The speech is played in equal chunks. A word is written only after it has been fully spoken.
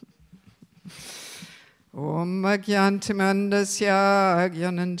Om Agyantimandasya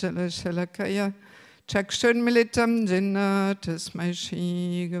Agyananjala Shalakaya Chakshurmilitam Jinna Tasmai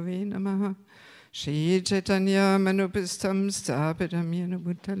Shri Gave Namaha Shri Chaitanya Manupistam Sthapitam Yena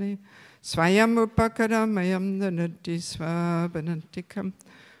Bhutale Swayam Upakaramayam Danati Svabanantikam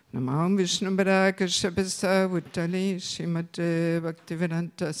Namam Vishnubhara Kashyapasta Bhutale Srimate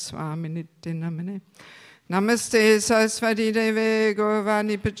Bhaktivedanta Swami Nityanamane Namaste Saraswati Deve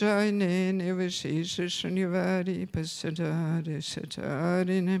Govani Pajayane Nivashisha Shunyavadi Pasyadari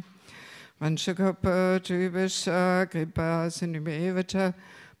Shatarine Vanshakapa Trivasha Kripa Sinivevata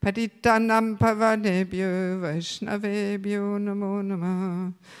Patitanam Pavanebhyo Vaishnavebhyo Namo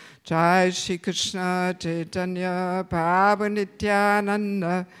Namah Jai Shri Krishna Chaitanya Prabhu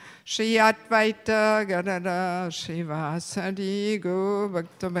Nityananda Shri Advaita Gadadhara Shri Vasadi Go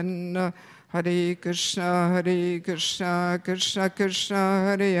Bhaktavinda Hare Krishna, Krishna Krishna,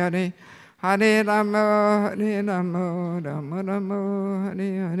 Hare Hare, Hare Rama, Rama Rama,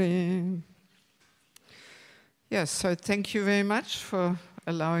 Hare Hare. Yes, so thank you very much for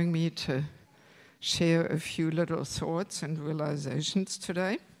allowing me to share a few little thoughts and realizations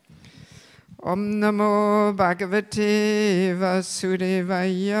today. Om Namo Bhagavate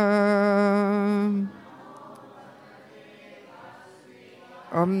Vasudevaya.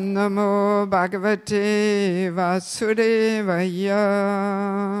 Om Namo Bhagavate Vasudevaya.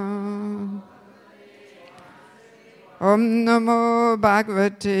 Om Namo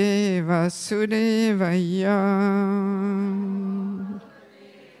Bhagavate Vasudevaya.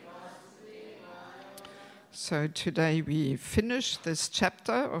 So today we finish this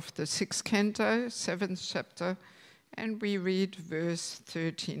chapter of the 6th canto, 7th chapter, and we read verse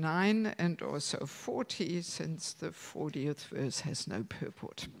 39 and also 40, since the 40th verse has no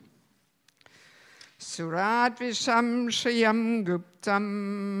purport. Suradvisham Shriyam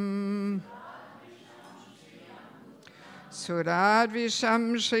Guptam.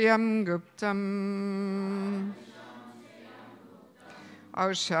 Suradvisham Shriyam Guptam.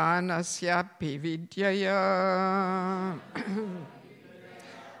 Aushanasya Pividyaya.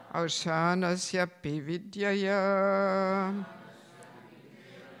 Aushanasya Pividyaya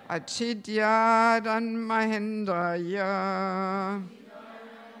Achidyadan Mahendraya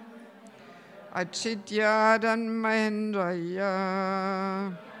Achidyadan Mahendraya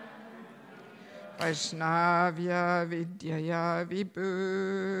Vaishnavya Vidyaya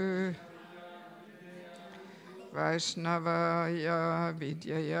Vibhu Vaishnavaya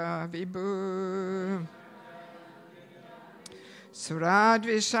Vidyaya Vibhu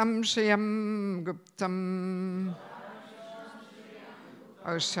Suradvisham Shriyam Guptam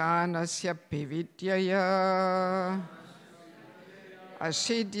Aushanasya Pividyaya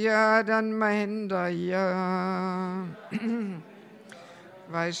Ashidyadan Mahendraya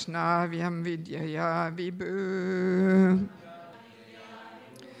Vaishnavyam Vidyaya Vibhu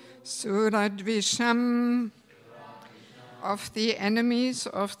Suradvisham, of the enemies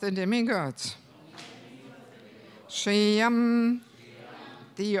of the demigods. Shriyam,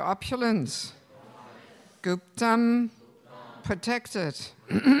 the opulence. Guptam, protected.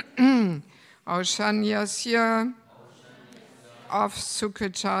 Aushanyasya, of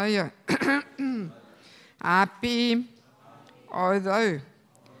Sukacharya. Api, although.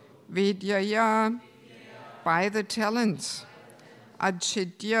 Vidyaya, by the talents.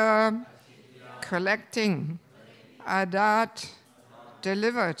 Achidya, collecting. Adat,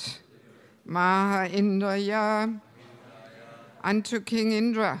 delivered. Maha Indraya, unto King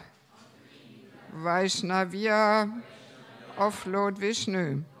Indra. Vaishnavya, of Lord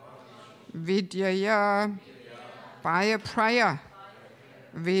Vishnu. Vidyaya, by a prayer.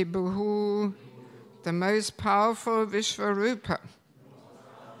 Vibhu, the most powerful Vishvarupa.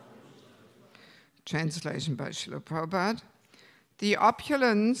 Translation by Srila Prabhupada. The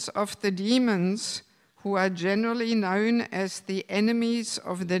opulence of the demons, who are generally known as the enemies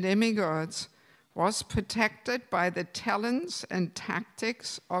of the demigods, was protected by the talents and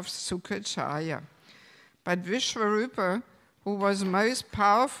tactics of Sukacharya. But Vishvarupa, who was most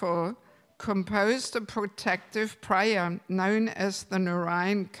powerful, composed a protective prayer known as the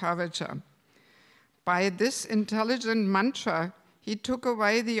Narayan Kavacha. By this intelligent mantra, he took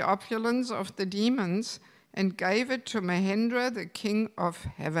away the opulence of the demons and gave it to Mahendra, the king of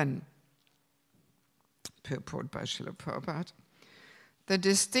heaven. Purport by Srila Prabhupada. The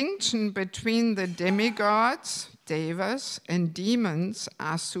distinction between the demigods, devas, and demons,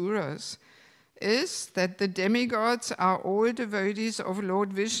 asuras, is that the demigods are all devotees of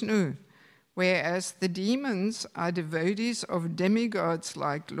Lord Vishnu, whereas the demons are devotees of demigods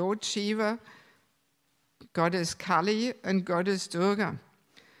like Lord Shiva, Goddess Kali, and Goddess Durga.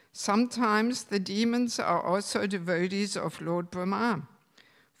 Sometimes the demons are also devotees of Lord Brahma.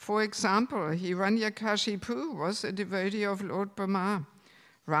 For example, Hiranyakashipu was a devotee of Lord Brahma.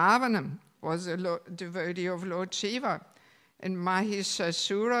 Ravana was a devotee of Lord Shiva. And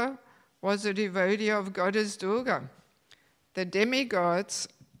Mahishasura was a devotee of Goddess Durga. The demigods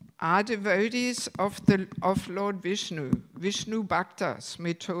are devotees of Lord Vishnu, Vishnu Bhaktas,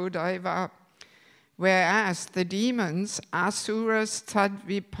 Mitodaiva, whereas the demons, Asuras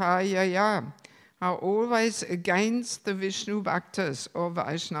Tadvipayaya, are always against the Vishnu Bhaktas or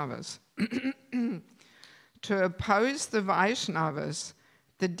Vaishnavas. To oppose the Vaishnavas,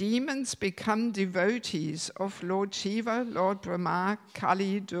 the demons become devotees of Lord Shiva, Lord Brahma,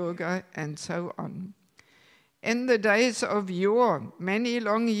 Kali, Durga, and so on. In the days of yore, many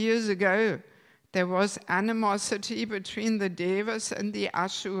long years ago, there was animosity between the Devas and the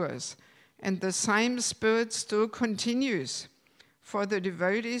Asuras, and the same spirit still continues. For the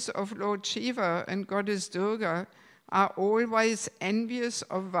devotees of Lord Shiva and Goddess Durga are always envious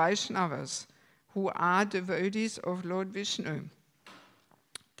of Vaishnavas, who are devotees of Lord Vishnu.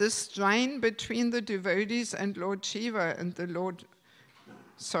 The strain between the devotees and Lord Shiva and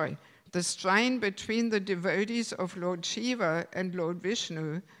the strain between the devotees of Lord Shiva and Lord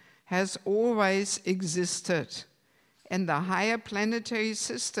Vishnu has always existed. In the higher planetary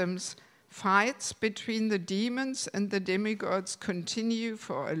systems, fights between the demons and the demigods continue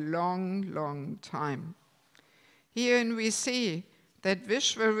for a long, long time. Herein we see that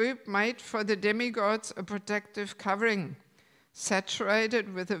Vishvarup made for the demigods a protective covering,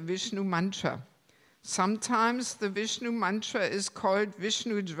 saturated with a Vishnu mantra. Sometimes the Vishnu mantra is called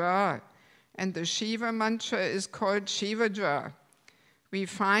Vishnu Dvara, and the Shiva mantra is called Shiva Dvara. We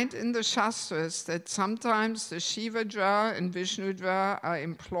find in the Shastras that sometimes the Shiva Dvara and Vishnu Dvara are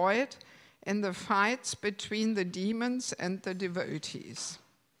employed in the fights between the demons and the devotees.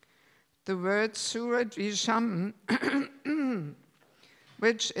 The word Suradvisham,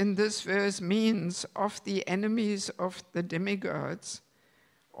 which in this verse means of the enemies of the demigods,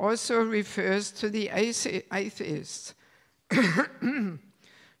 also refers to the atheists.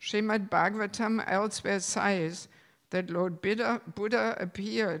 Srimad Bhagavatam elsewhere says that Lord Buddha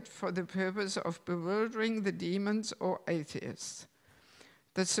appeared for the purpose of bewildering the demons or atheists.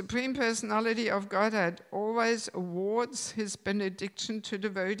 The Supreme Personality of Godhead always awards his benediction to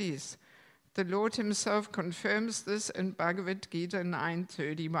devotees. The Lord himself confirms this in Bhagavad Gita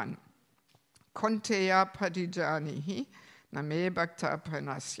 9:31. Konteya padijanihi name bhakta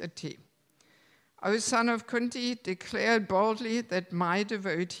pranasyati. O son of Kunti, declare boldly that my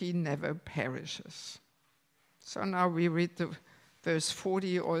devotee never perishes. So now we read the verse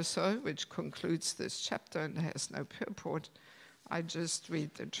 40 also, which concludes this chapter and has no purport. I just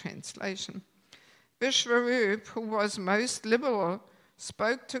read the translation. Vishvarup, who was most liberal,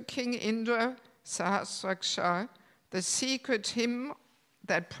 spoke to King Indra Sahasraksha, the secret hymn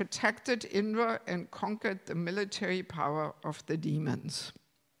that protected Indra and conquered the military power of the demons.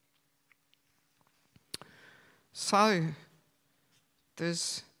 So,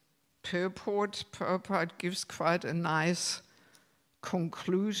 this purport, Prabhupada gives quite a nice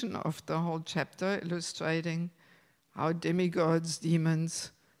conclusion of the whole chapter, illustrating how demigods,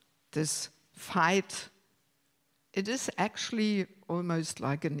 demons, this fight, it is actually almost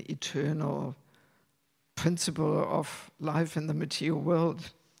like an eternal principle of life in the material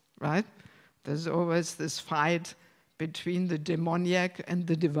world, right? There's always this fight between the demoniac and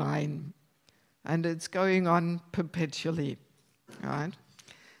the divine, and it's going on perpetually, right?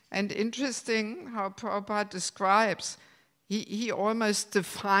 And interesting how Prabhupada describes, he almost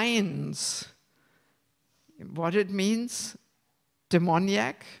defines what it means,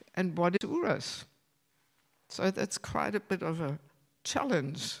 demoniac, and what is Asuras. So that's quite a bit of a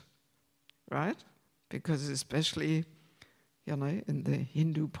challenge, right? Because especially, in the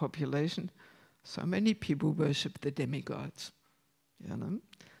Hindu population, so many people worship the demigods,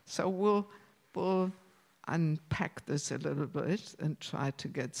 So we'll unpack this a little bit and try to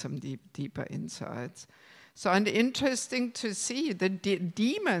get some deeper insights. So, and interesting to see the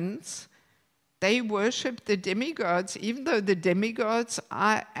demons, they worship the demigods, even though the demigods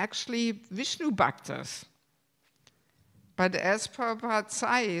are actually Vishnu Bhaktas. But as Prabhupada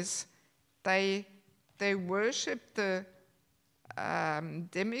says, they worship the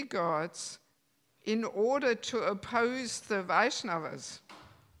demigods in order to oppose the Vaishnavas.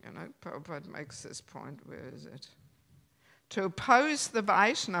 Prabhupada makes this point, where is it? To oppose the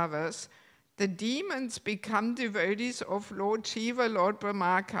Vaishnavas, the demons become devotees of Lord Shiva, Lord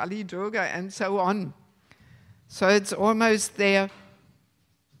Brahma, Kali, Durga, and so on. So it's almost their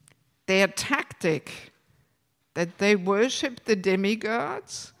tactic that they worship the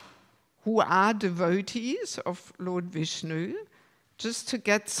demigods who are devotees of Lord Vishnu, just to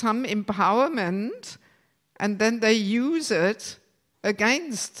get some empowerment, and then they use it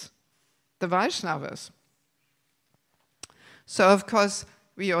against the Vaishnavas. So, of course,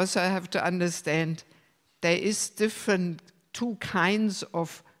 we also have to understand there is two kinds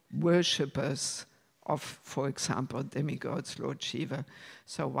of worshippers of, for example, demigods, Lord Shiva.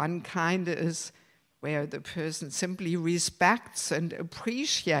 So one kind is where the person simply respects and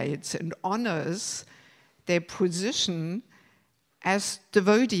appreciates and honors their position as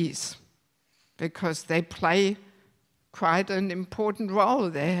devotees, because they play quite an important role.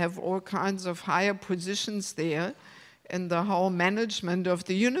 They have all kinds of higher positions there in the whole management of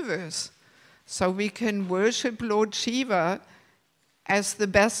the universe. So we can worship Lord Shiva as the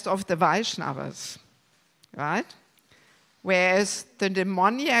best of the Vaishnavas, right? Whereas the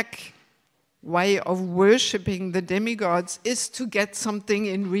demoniac way of worshipping the demigods is to get something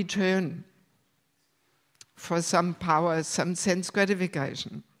in return for some power, some sense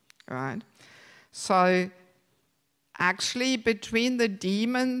gratification, right? So actually between the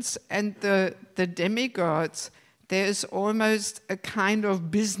demons and the demigods, there is almost a kind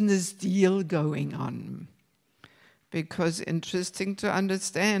of business deal going on. Because interesting to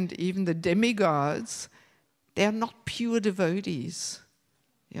understand, even the demigods, they're not pure devotees.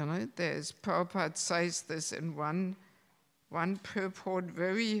 You know, Prabhupada says this in one purport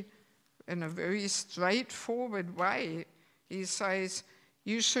in a very straightforward way. He says,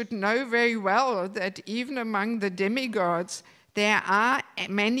 you should know very well that even among the demigods, there are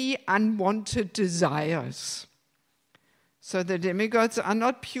many unwanted desires. So the demigods are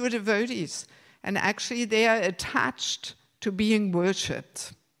not pure devotees, and actually they are attached to being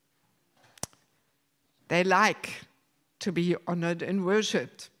worshipped. They like to be honored and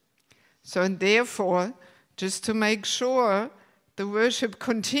worshipped. So, and therefore, just to make sure the worship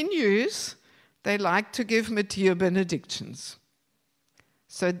continues, they like to give material benedictions.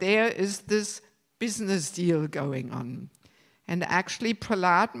 So there is this business deal going on. And actually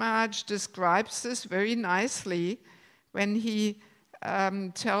Prahlad Maharaj describes this very nicely when he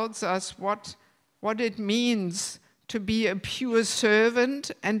tells us what it means to be a pure servant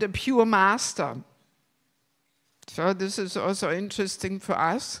and a pure master. So this is also interesting for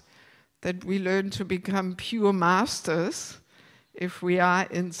us, that we learn to become pure masters if we are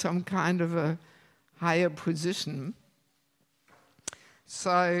in some kind of a higher position.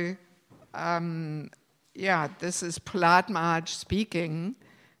 So, this is Prahlad Maharaj speaking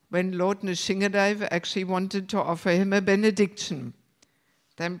when Lord Nrsingadev actually wanted to offer him a benediction.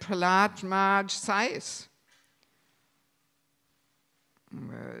 Then Prahlad Maharaj says,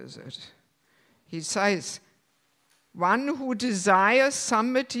 where is it? He says, one who desires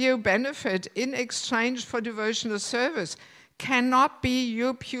some material benefit in exchange for devotional service cannot be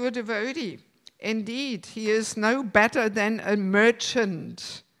your pure devotee. Indeed, he is no better than a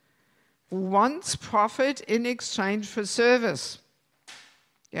merchant who wants profit in exchange for service.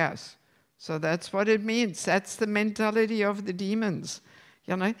 Yes, so that's what it means. That's the mentality of the demons.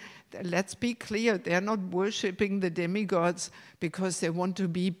 You know, let's be clear, they're not worshipping the demigods because they want to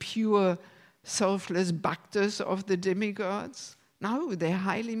be pure, selfless bhaktas of the demigods. No, they're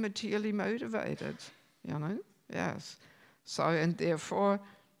highly materially motivated, you know, yes. So, and therefore,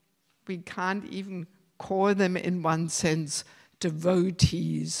 we can't even call them in one sense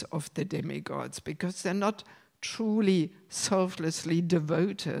devotees of the demigods, because they're not truly selflessly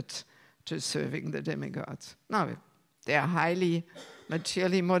devoted to serving the demigods. No, they're highly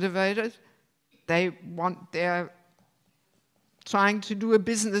materially motivated. They're trying to do a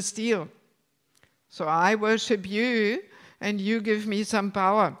business deal. So I worship you and you give me some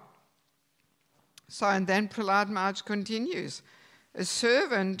power. So, and then Prahlad Maharaj continues. A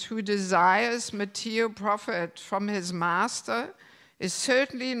servant who desires material profit from his master is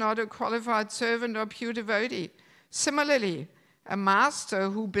certainly not a qualified servant or pure devotee. Similarly, a master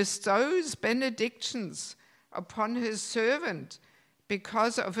who bestows benedictions upon his servant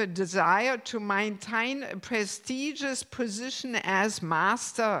because of a desire to maintain a prestigious position as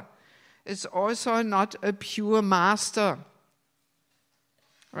master is also not a pure master.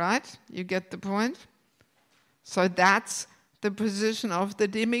 Right? You get the point? So that's the position of the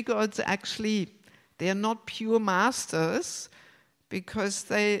demigods. Actually, they are not pure masters because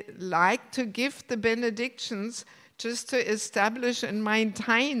they like to give the benedictions just to establish and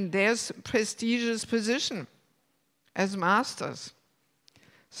maintain their prestigious position as masters.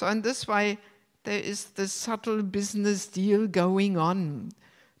 So in this way, there is this subtle business deal going on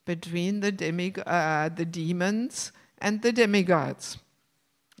between the demons and the demigods,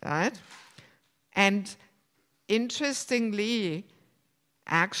 right? And interestingly,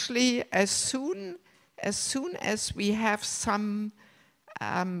 actually, as soon as we have some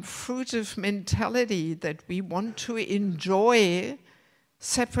fruitive mentality that we want to enjoy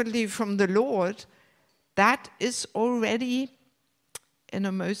separately from the Lord, that is already, in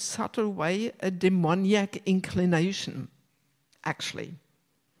a most subtle way, a demoniac inclination, actually.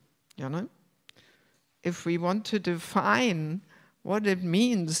 You know? If we want to define what it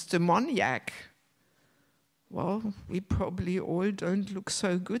means, demoniac, well, we probably all don't look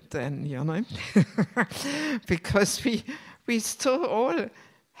so good then, you know? Because we still all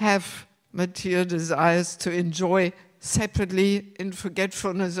have material desires to enjoy separately in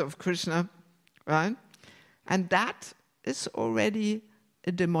forgetfulness of Krishna, right? And that is already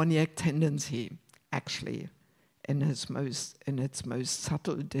a demoniac tendency, actually, in its most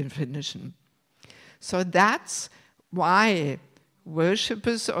subtle definition. So that's why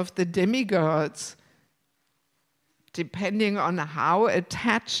worshippers of the demigods, depending on how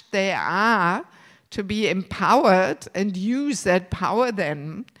attached they are to be empowered and use that power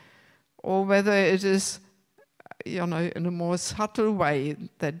then, or whether it is, you know, in a more subtle way,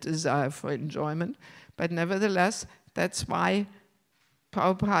 that desire for enjoyment. But nevertheless, that's why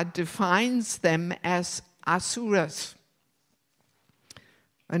Prabhupada defines them as asuras.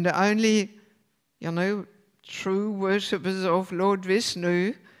 And the only, you know, true worshippers of Lord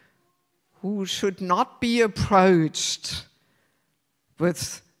Vishnu who should not be approached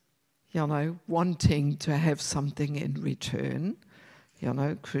with, you know, wanting to have something in return. You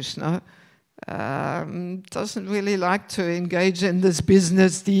know, Krishna doesn't really like to engage in this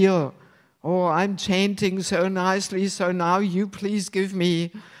business deal. Oh, I'm chanting so nicely, so now you please give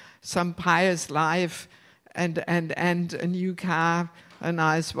me some pious life and a new car, a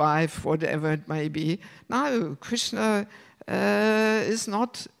nice wife, whatever it may be. No, Krishna is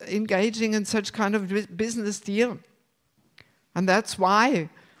not engaging in such kind of business deal. And that's why,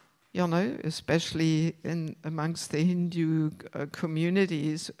 you know, especially amongst the Hindu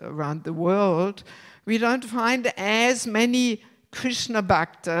communities around the world, we don't find as many Krishna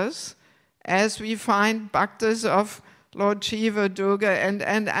bhaktas as we find bhaktas of Lord Shiva, Durga,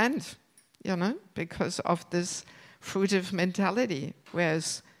 and you know, because of this fruitive mentality.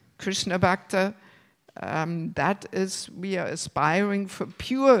 Whereas Krishna bhakta, that is, we are aspiring for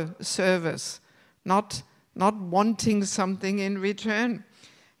pure service, not wanting something in return.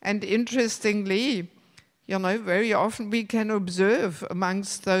 And interestingly, you know, very often we can observe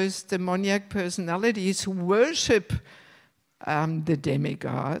amongst those demoniac personalities who worship the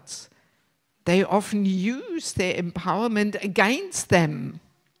demigods, they often use their empowerment against them.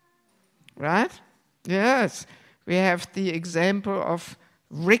 Right? Yes. We have the example of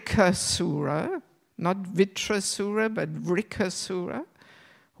Vrikasura, not Vitrasura, but Vrikasura,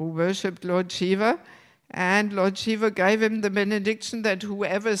 who worshipped Lord Shiva. And Lord Shiva gave him the benediction that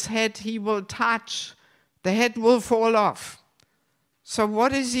whoever's head he will touch, the head will fall off. So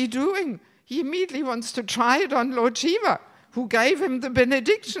what is he doing? He immediately wants to try it on Lord Shiva, who gave him the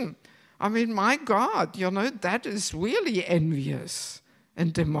benediction. I mean, my God, you know, that is really envious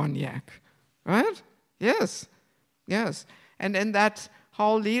and demoniac, right? Yes, yes. And in that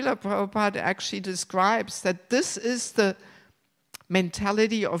whole Leela, Prabhupada actually describes that this is the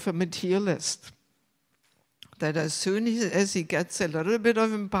mentality of a materialist. That as soon as he gets a little bit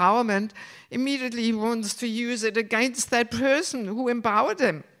of empowerment, immediately he wants to use it against that person who empowered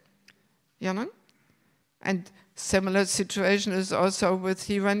him. You know? And similar situation is also with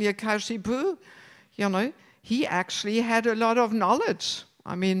Hiranyakashipu. You know, he actually had a lot of knowledge.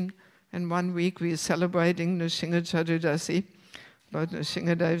 I mean, in 1 week we are celebrating Nrsimha Chaturdashi, Lord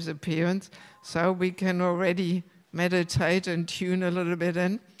Nrsimhadev's appearance, so we can already meditate and tune a little bit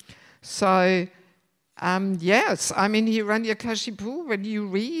in. So, yes, I mean, Hiranyakashipu, when you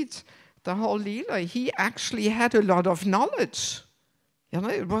read the whole Leela, he actually had a lot of knowledge. You know,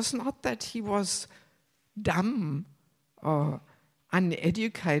 it was not that he was dumb or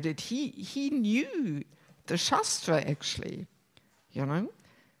uneducated. He knew the Shastra, actually, you know.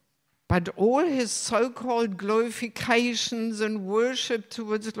 But all his so-called glorifications and worship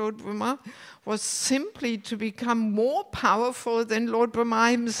towards Lord Brahma was simply to become more powerful than Lord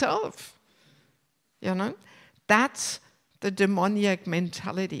Brahma himself. You know, that's the demoniac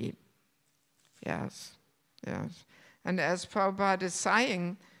mentality. Yes, yes. And as Prabhupada is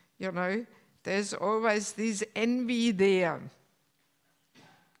saying, you know, there's always this envy there.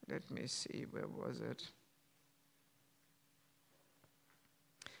 Let me see, where was it?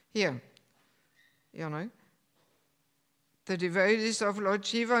 Here, you know. The devotees of Lord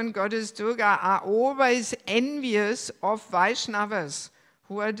Shiva and Goddess Durga are always envious of Vaishnavas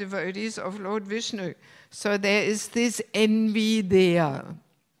who are devotees of Lord Vishnu. So there is this envy there.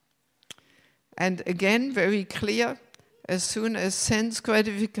 And again, very clear, as soon as sense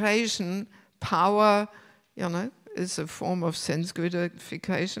gratification, power, is a form of sense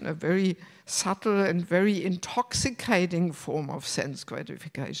gratification, a very subtle and very intoxicating form of sense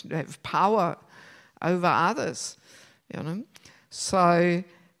gratification, to have power over others, So,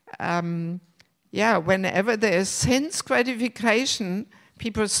 whenever there is sense gratification,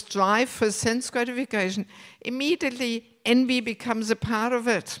 people strive for sense gratification, immediately envy becomes a part of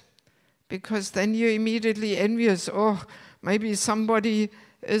it. Because then you're immediately envious. Oh, maybe somebody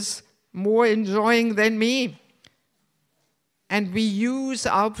is more enjoying than me. And we use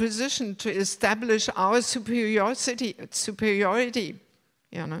our position to establish our superiority,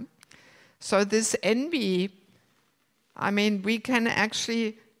 So this envy, we can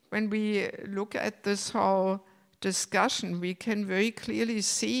actually, when we look at this whole discussion, we can very clearly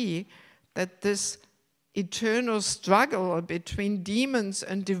see that this eternal struggle between demons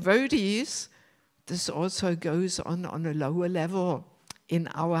and devotees, this also goes on a lower level in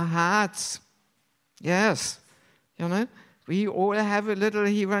our hearts. Yes, we all have a little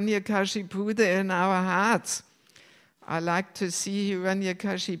Hiranyakashipu there in our hearts. I like to see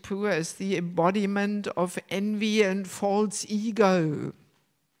Hiranyakashipu as the embodiment of envy and false ego.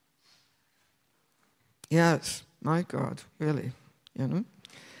 Yes, my God, really,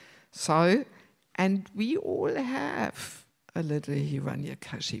 So, and we all have a little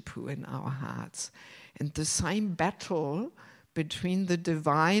Hiranyakashipu in our hearts. And the same battle between the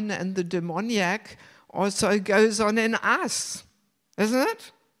divine and the demoniac also goes on in us, isn't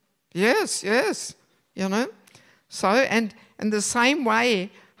it? Yes, So, and in the same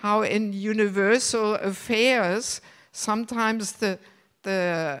way, how in universal affairs, sometimes the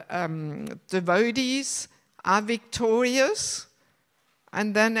devotees are victorious,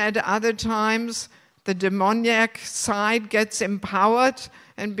 and then at other times, the demoniac side gets empowered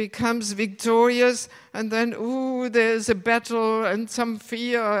and becomes victorious, and then, there's a battle and some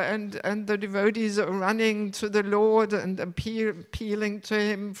fear, and the devotees are running to the Lord and appealing to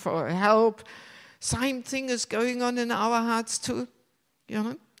Him for help. Same thing is going on in our hearts too,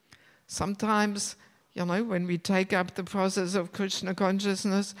 Sometimes, when we take up the process of Krishna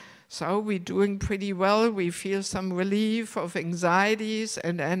consciousness, so we're doing pretty well, we feel some relief of anxieties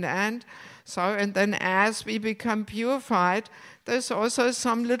and so, and then as we become purified, there's also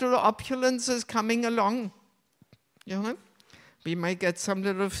some little opulences coming along, We may get some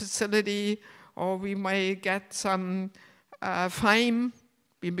little facility, or we may get some fame,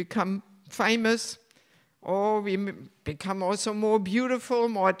 we become famous, or we become also more beautiful,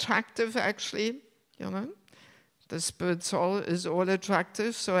 more attractive actually, The spirit soul is all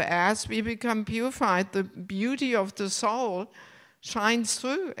attractive, so as we become purified, the beauty of the soul shines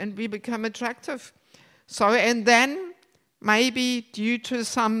through and we become attractive. So, and then maybe due to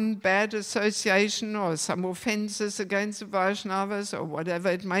some bad association or some offenses against the Vaishnavas or whatever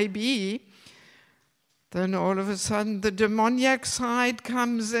it may be, then all of a sudden the demoniac side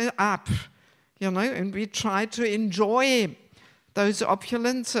comes up, and we try to enjoy those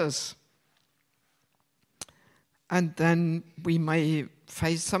opulences. And then we may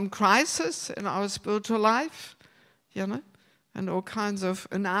face some crisis in our spiritual life, and all kinds of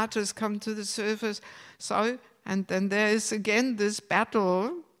anatas come to the surface. So, and then there is again this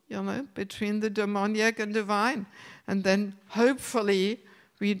battle, between the demoniac and divine. And then hopefully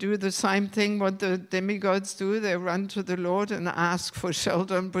we do the same thing what the demigods do. They run to the Lord and ask for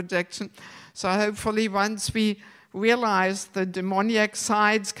shelter and protection. So hopefully once we realize the demoniac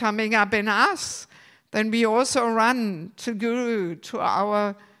sides coming up in us, then we also run to Guru, to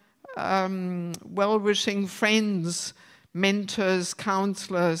our well-wishing friends, mentors,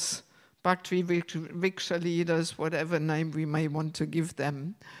 counselors, Bhakti Vriksha leaders, whatever name we may want to give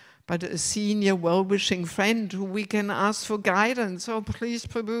them, but a senior well-wishing friend who we can ask for guidance. Oh, please,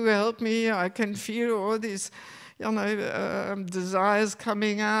 Prabhu, help me. I can feel all these, desires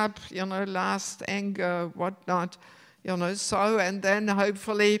coming up, lust, anger, whatnot, so, and then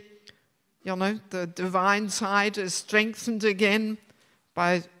hopefully, the divine side is strengthened again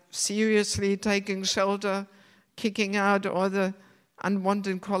by seriously taking shelter, kicking out all the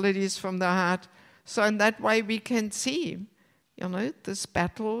unwanted qualities from the heart. So in that way we can see, this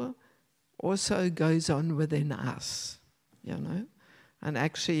battle also goes on within us, And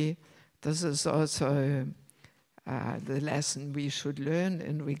actually, this is also the lesson we should learn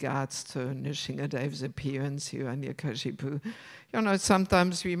in regards to Nrsingadev's appearance, Hiranyakashipu.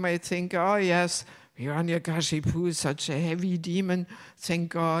 Sometimes we may think, oh yes, Hiranyakashipu is such a heavy demon.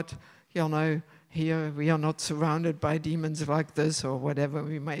 Thank God, here we are not surrounded by demons like this, or whatever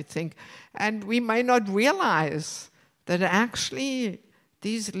we may think. And we may not realize that actually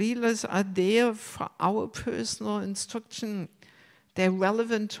these leelas are there for our personal instruction. They're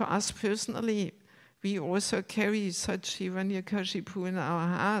relevant to us personally. We also carry such Hiranyakashipu in our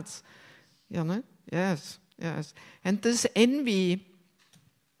hearts. You know? Yes, yes. And this envy,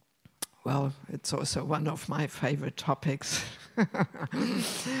 well, it's also one of my favorite topics.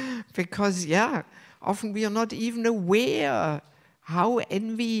 Because, yeah, often we are not even aware how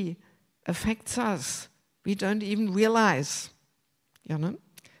envy affects us. We don't even realize, you know,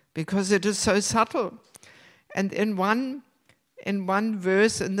 because it is so subtle. And in one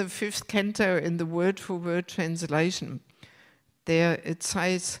verse in the 5th canto, in the word-for-word translation, there it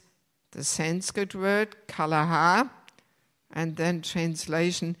says the Sanskrit word, kalaha, and then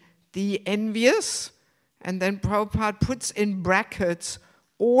translation, the envious, and then Prabhupada puts in brackets,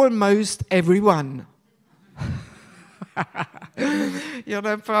 almost everyone. You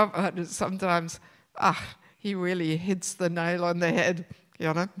know, Prabhupada sometimes, he really hits the nail on the head,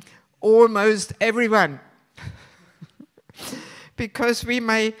 you know, almost everyone. Because we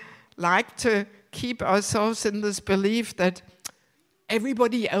may like to keep ourselves in this belief that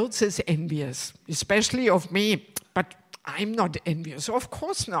everybody else is envious, especially of me, but I'm not envious. Of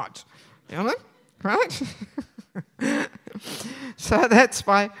course not, you know, right? So that's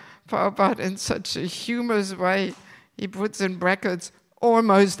why Prabhupada, in such a humorous way, he puts in brackets,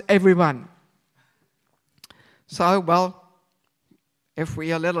 almost everyone. So, well, if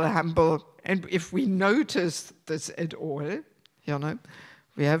we are a little humble, and if we notice this at all, you know,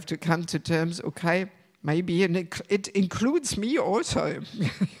 we have to come to terms, okay, maybe it includes me also.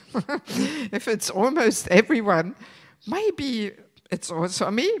 If it's almost everyone, maybe it's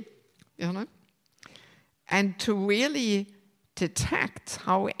also me, you know. And to really detect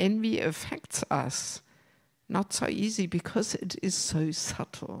how envy affects us, not so easy because it is so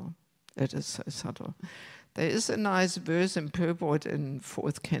subtle. It is so subtle. There is a nice verse in purport in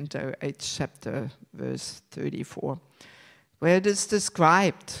 4th canto, 8th chapter, verse 34, where it is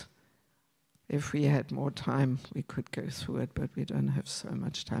described. If we had more time, we could go through it, but we don't have so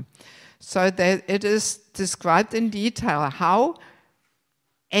much time. So that it is described in detail how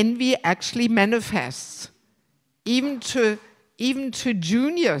envy actually manifests, even to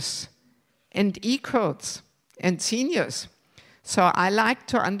juniors and equals and seniors. So I like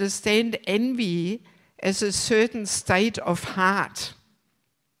to understand envy as a certain state of heart.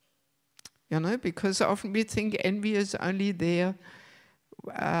 You know, because often we think envy is only there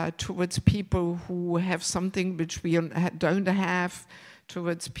towards people who have something which we don't have,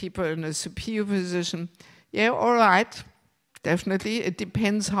 towards people in a superior position. Yeah, all right, definitely. It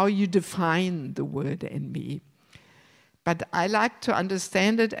depends how you define the word envy. But I like to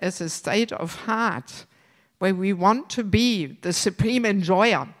understand it as a state of heart where we want to be the supreme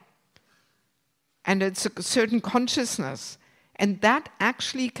enjoyer. And it's a certain consciousness. And that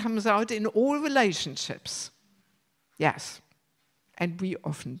actually comes out in all relationships. Yes. And we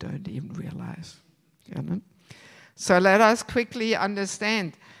often don't even realize. You know? So let us quickly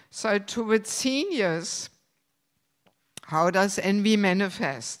understand. So towards seniors, how does envy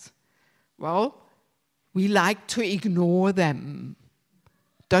manifest? Well, we like to ignore them.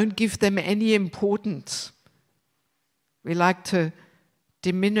 Don't give them any importance. We like to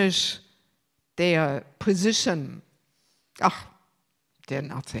diminish their position. They're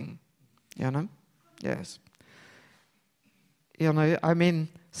nothing, you know? Yes. You know, I mean,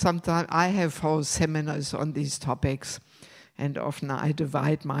 sometimes I have whole seminars on these topics, and often I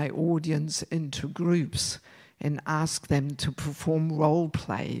divide my audience into groups and ask them to perform role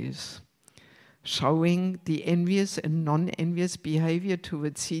plays, showing the envious and non-envious behavior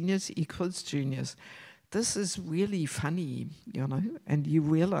towards seniors equals juniors. This is really funny, you know, and you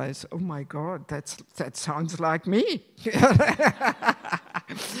realize, oh my God, that sounds like me.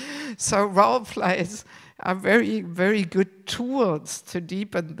 So role plays are very, very good tools to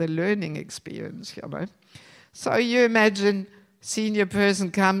deepen the learning experience, you know. So you imagine senior person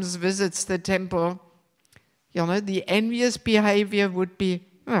comes, visits the temple, you know, the envious behavior would be,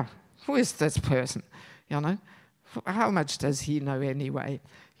 who is this person, you know? How much does he know anyway?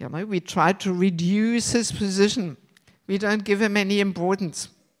 You know, we try to reduce his position. We don't give him any importance.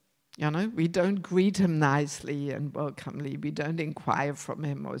 You know, we don't greet him nicely and welcomely. We don't inquire from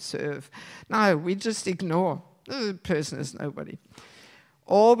him or serve. No, we just ignore. The person is nobody.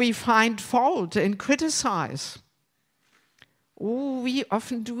 Or we find fault and criticize. Oh, we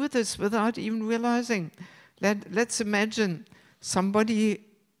often do this without even realizing. Let's imagine somebody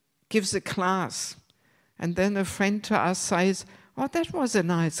gives a class, and then a friend to us says, oh, that was a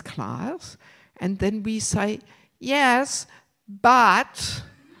nice class. And then we say, yes, but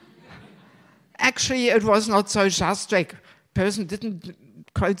actually it was not so Shastric. Person didn't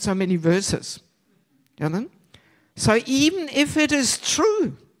quote so many verses. You know? So even if it is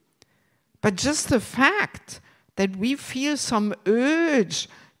true, but just the fact that we feel some urge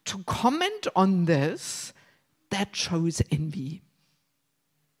to comment on this, that shows envy.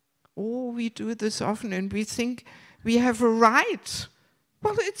 Oh, we do this often and we think we have a right.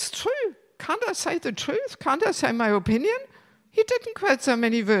 Well, it's true. Can't I say the truth? Can't I say my opinion? He didn't quote so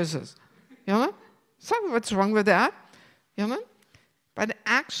many verses. You know? So what's wrong with that? You know? But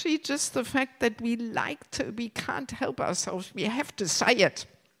actually just the fact that we can't help ourselves. We have to say it.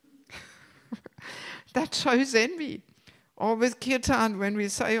 That shows envy. Or with kirtan, when we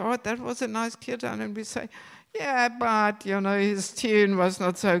say, oh, that was a nice kirtan, and we say, yeah, but, you know, his tune was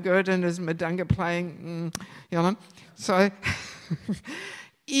not so good and his mridanga playing, you know. So,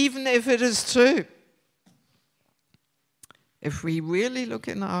 even if it is true, if we really look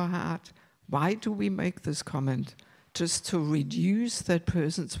in our heart, why do we make this comment? Just to reduce that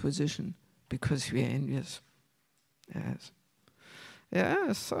person's position because we are envious. Yes.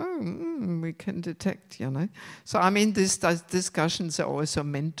 Yeah, so we can detect, you know. So, I mean, these discussions are also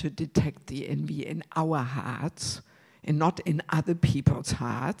meant to detect the envy in our hearts and not in other people's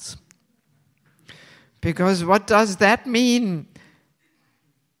hearts. Because what does that mean?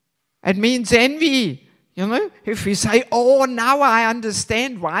 It means envy, you know. If we say, oh, now I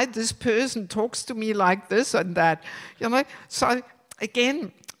understand why this person talks to me like this and that, you know. So,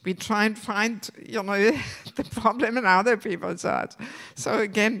 again, we try and find, you know, the problem in other people's hearts. So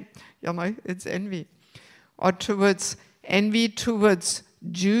again, you know, it's envy. Or envy towards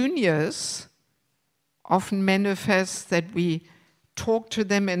juniors often manifests that we talk to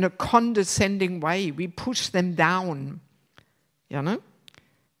them in a condescending way. We push them down, you know?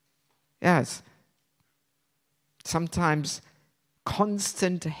 Yes. Sometimes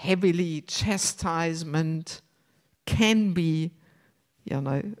constant, heavily chastisement can be, you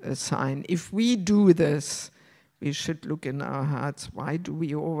know, a sign. If we do this, we should look in our hearts. Why do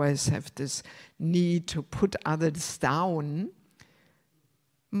we always have this need to put others down?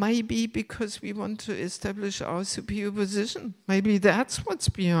 Maybe because we want to establish our superior position. Maybe that's what's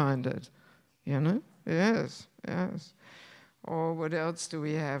behind it. You know? Yes, yes. Or what else do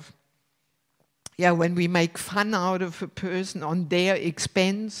we have? Yeah, when we make fun out of a person on their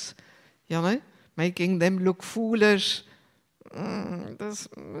expense, you know, making them look foolish, this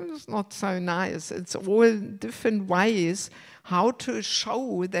is not so nice. It's all different ways how to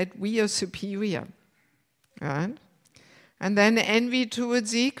show that we are superior, right? And then envy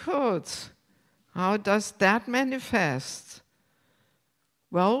towards equals. How does that manifest?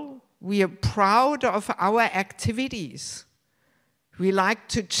 Well, we are proud of our activities. We like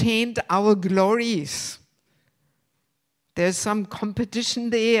to chant our glories. There's some competition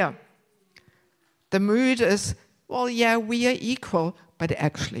there. The mood is, well, yeah, we are equal, but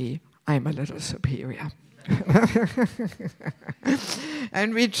actually, I'm a little superior.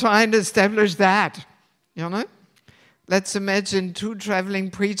 And we try and establish that, you know? Let's imagine two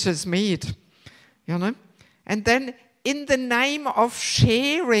traveling preachers meet, you know? And then, in the name of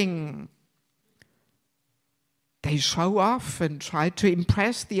sharing, they show off and try to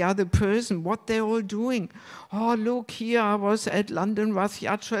impress the other person, what they're all doing. Oh, look, here I was at London Rath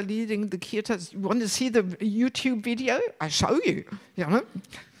Yatra leading the kirtans. You want to see the YouTube video? I show you, you know.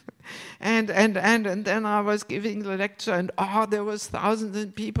 And then I was giving the lecture, and oh, there was thousands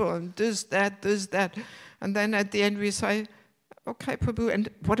of people, and this, that. And then at the end we say, okay, Prabhu, and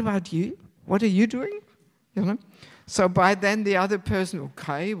what about you? What are you doing? You know. So by then the other person,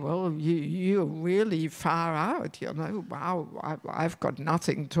 okay, well, you're really far out, you know. Wow, I've got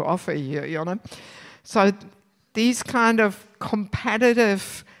nothing to offer here, you know. So these kind of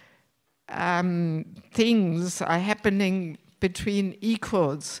competitive things are happening between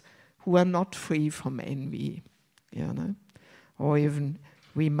equals who are not free from envy, you know. Or even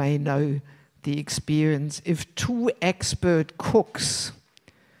we may know the experience if two expert cooks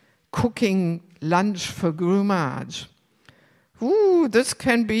cooking lunch for Guru Maharaj. Ooh, this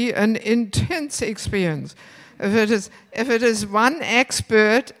can be an intense experience. If it is one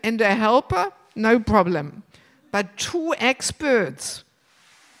expert and a helper, no problem. But two experts,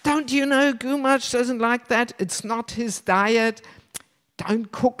 don't you know Guru Maharaj doesn't like that? It's not his diet.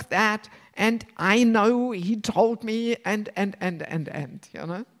 Don't cook that. And I know he told me and, you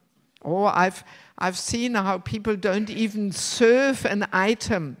know. Or I've seen how people don't even serve an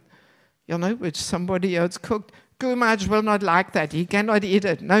item, you know, which somebody else cooked. Guru Maharaj will not like that. He cannot eat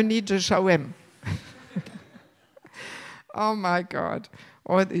it. No need to show him. Oh my God.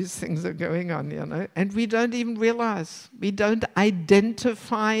 all these things are going on, you know, and we don't even realize, we don't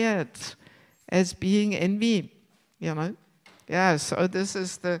identify it as being envy, you know. Yeah, so this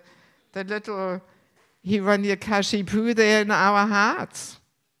is the little Hiranyakashipu there in our hearts,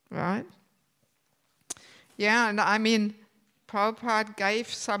 right? Yeah, and I mean, Prabhupada gave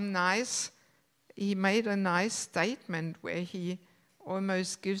he made a nice statement where he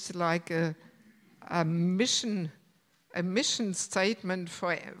almost gives like a mission statement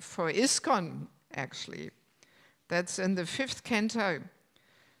for ISKCON, actually. That's in the 5th canto.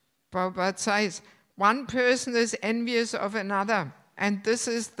 Prabhupada says, one person is envious of another, and this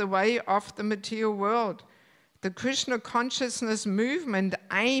is the way of the material world. The Krishna consciousness movement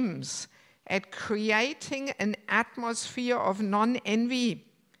aims at creating an atmosphere of non-envy.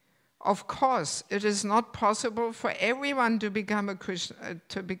 Of course, it is not possible for everyone to become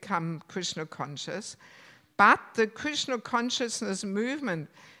Krishna conscious, but the Krishna consciousness movement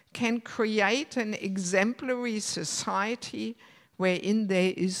can create an exemplary society wherein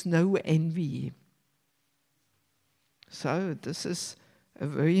there is no envy. So this is a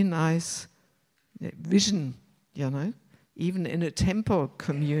very nice vision, you know, even in a temple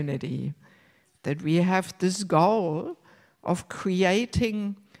community, that we have this goal of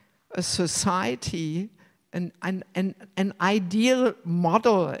creating a society, an ideal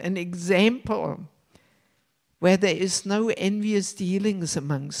model, an example, where there is no envious dealings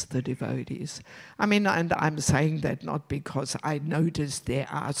amongst the devotees. I mean, and I'm saying that not because I noticed there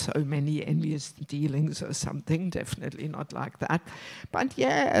are so many envious dealings or something, definitely not like that. But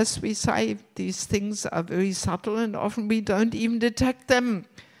yeah, as we say, these things are very subtle and often we don't even detect them.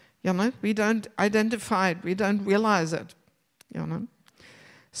 You know, we don't identify it, we don't realize it, you know.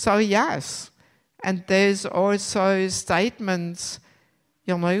 So yes, and there's also statements,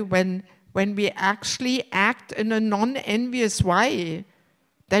 you know, when we actually act in a non-envious way,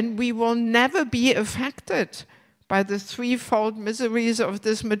 then we will never be affected by the threefold miseries of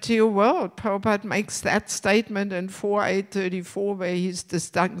this material world. Prabhupada makes that statement in 4.834, where he's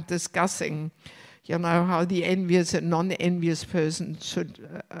discussing, you know, how the envious and non-envious person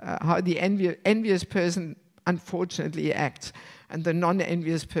should, how the envious person unfortunately acts, and the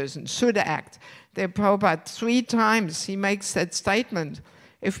non-envious person should act. There, Prabhupada, 3 times he makes that statement.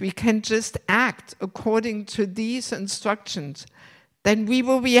 If we can just act according to these instructions, then we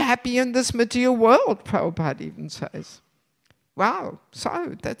will be happy in this material world, Prabhupada even says. Wow,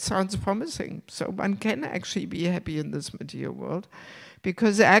 so that sounds promising. So one can actually be happy in this material world,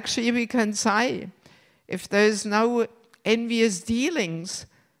 because actually we can say, if there's no envious dealings,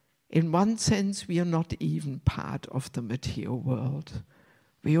 in one sense we are not even part of the material world.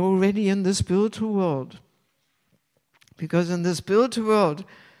 We're already in the spiritual world. Because in the spiritual world,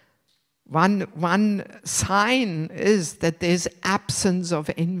 one sign is that there's absence of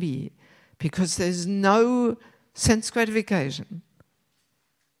envy, because there's no sense gratification.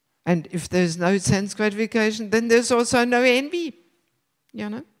 And if there's no sense gratification, then there's also no envy, you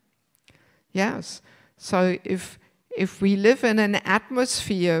know? Yes. So if we live in an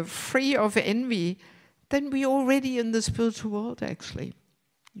atmosphere free of envy, then we're already in the spiritual world, actually,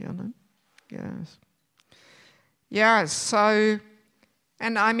 you know? Yes. Yeah, so,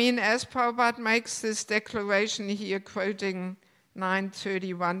 and I mean, as Prabhupada makes this declaration here, quoting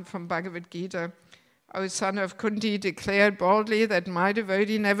 9:31 from Bhagavad Gita, O son of Kunti, declared boldly that my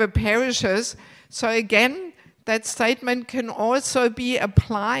devotee never perishes. So again, that statement can also be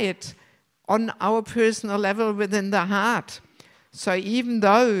applied on our personal level within the heart. So even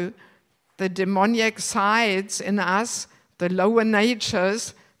though the demoniac sides in us, the lower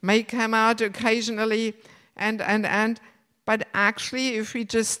natures, may come out occasionally, but actually, if we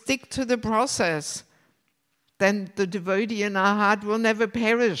just stick to the process, then the devotee in our heart will never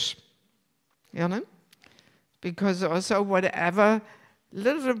perish, you know? Because also whatever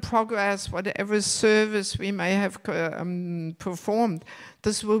little progress, whatever service we may have performed,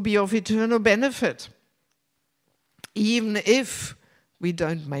 this will be of eternal benefit, even if we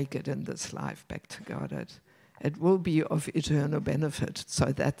don't make it in this life back to God. It will be of eternal benefit.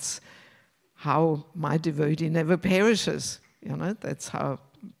 So that's how my devotee never perishes. You know, that's how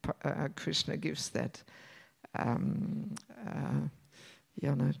Krishna gives that,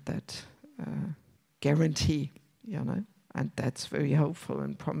 you know, that guarantee, you know, and that's very hopeful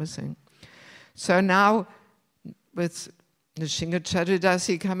and promising. So now, with Nrsimha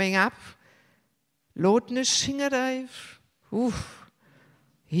Chaturdashi coming up, Lord Nrsimhadev,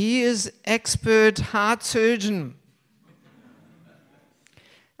 he is expert heart surgeon.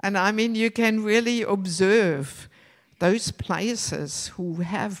 And I mean, you can really observe those places who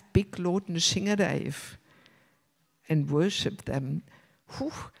have big Lord Nrsimhadev and worship them,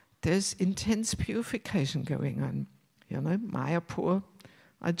 whew, there's intense purification going on. You know, Mayapur.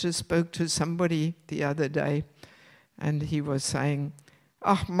 I just spoke to somebody the other day, and he was saying,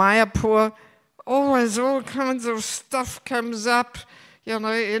 oh, Mayapur, always all kinds of stuff comes up, you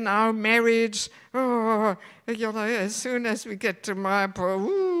know, in our marriage. Oh, you know, as soon as we get to Mayapur,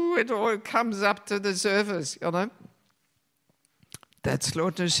 ooh, it all comes up to the surface, you know. That's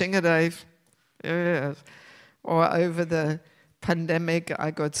Lord Nrsingadev. Yes. Or over the pandemic,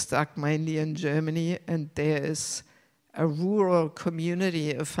 I got stuck mainly in Germany, and there is a rural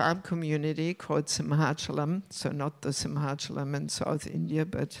community, a farm community called Simhachalam, so not the Simhachalam in South India,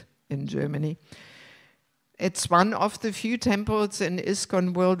 but in Germany. It's one of the few temples in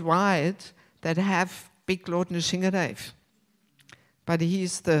ISKCON worldwide that have big Lord Nrsingadev. But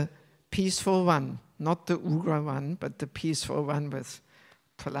he's the peaceful one, not the Ugra one, but the peaceful one with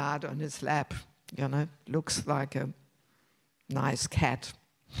Prahlad on his lap. You know, looks like a nice cat.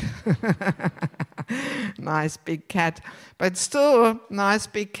 Nice big cat. But still, nice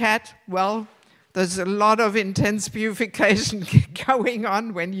big cat. Well, there's a lot of intense purification going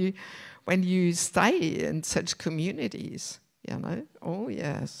on when you stay in such communities, you know. Oh,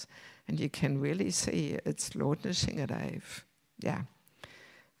 yes. And you can really see it's Lord Nrsingadev. Yeah.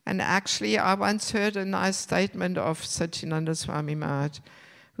 And actually, I once heard a nice statement of Satchidananda Swami Maharaj,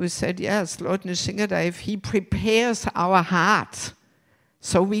 who said, yes, Lord Nrsingadev, he prepares our heart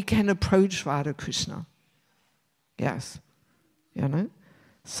so we can approach Radha Krishna. Yes, you know.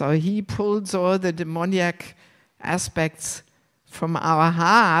 So he pulls all the demoniac aspects from our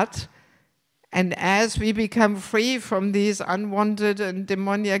heart, and as we become free from these unwanted and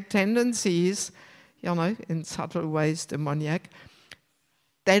demoniac tendencies, you know, in subtle ways demoniac,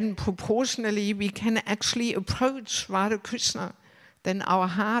 then proportionally we can actually approach Radha Krishna. Then our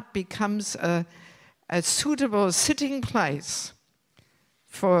heart becomes a suitable sitting place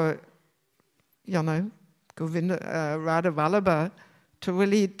for, you know, Govinda, Radha Vallabha to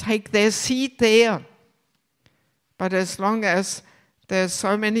really take their seat there. But as long as there's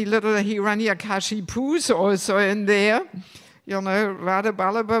so many little Hiranyakashipus also in there, you know, Radha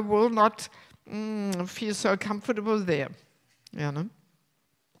Vallabha will not feel so comfortable there, you know.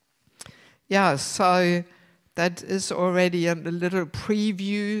 Yeah, so that is already a little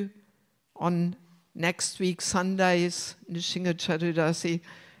preview on next week, Sundays, Nrsinga Chaturdasi.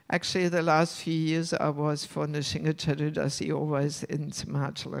 Actually, the last few years I was for Nrsinga Chaturdasi always in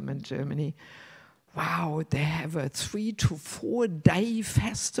Simhachalam in Germany. Wow, they have a 3 to 4 day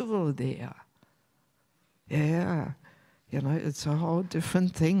festival there. Yeah, you know, it's a whole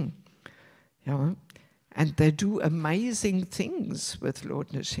different thing, you know. And they do amazing things with Lord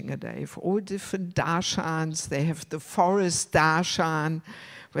Nrsingadev, all different darshans. They have the forest darshan,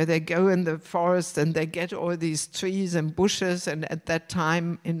 where they go in the forest and they get all these trees and bushes, and at that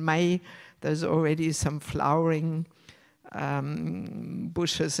time in May, there's already some flowering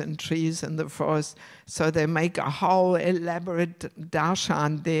bushes and trees in the forest. So they make a whole elaborate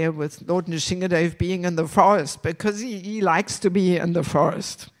darshan there with Lord Nrsingadev being in the forest, because he likes to be in the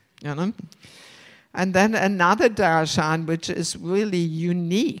forest, you know. And then another darshan, which is really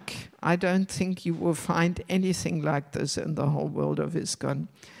unique. I don't think you will find anything like this in the whole world of ISKCON,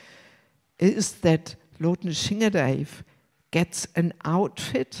 is that Lord Nrsingadev gets an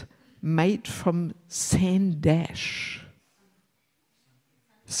outfit made from sandash.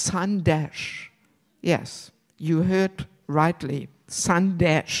 Sandash. Yes, you heard rightly.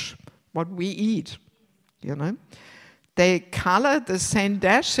 Sandash, what we eat, you know. They color the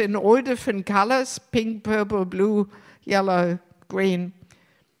sandash in all different colors, pink, purple, blue, yellow, green.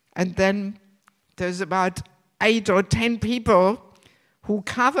 And then there's about 8 or 10 people who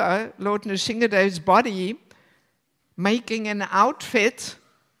cover Lord Nrsingadev's body, making an outfit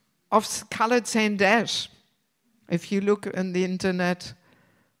of colored sandash. If you look on the internet,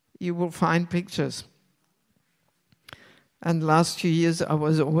 you will find pictures. And the last few years I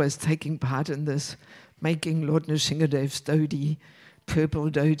was always taking part in this, making Lord Nrsingadev's dhoti, purple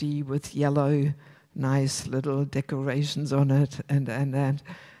dhoti with yellow, nice little decorations on it, and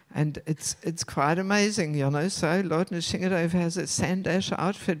it's quite amazing, you know. So Lord Nrsingadev has a sandash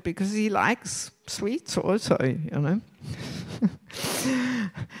outfit because he likes sweets also, you know.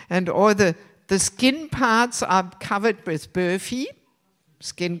 And all the skin parts are covered with burfi,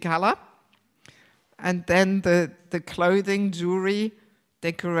 skin color, and then the clothing, jewelry,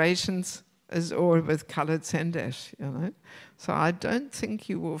 decorations is all with colored sandash, you know. So I don't think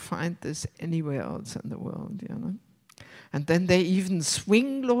you will find this anywhere else in the world, you know. And then they even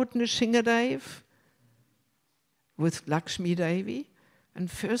swing Lord Nrsingadev with Lakshmi Devi. And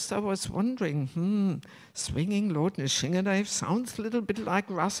first I was wondering, swinging Lord Nrsimhadev sounds a little bit like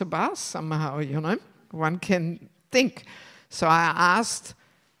Rasa Bas somehow, you know. One can think. So I asked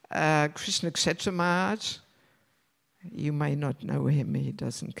Krishna Kshetra Maharaj. You may not know him, he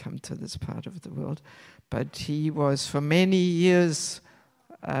doesn't come to this part of the world. But he was for many years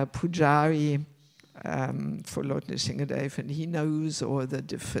Pujari for Lord Nrsimhadev, and he knows all the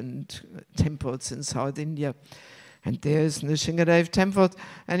different temples in South India. And there's Nrsimhadev temple.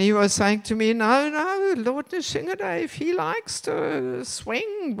 And he was saying to me, no, Lord Nrsimhadev, he likes to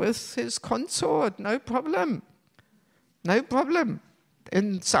swing with his consort, no problem. No problem.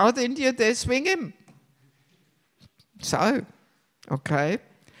 In South India, they swing him. So, okay.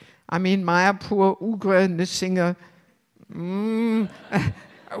 I mean, Mayapur, Ugra, Nrsimha,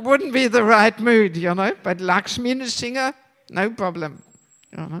 wouldn't be the right mood, you know. But Lakshmi Nrsimha, no problem,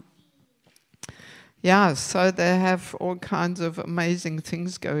 you know. Yeah, so they have all kinds of amazing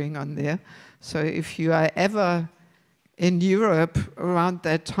things going on there. So if you are ever in Europe around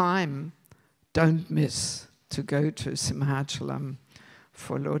that time, don't miss to go to Simhachalam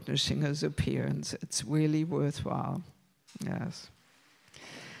for Lord Nrsimha's appearance. It's really worthwhile. Yes.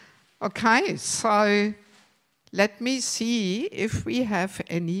 Okay, so let me see if we have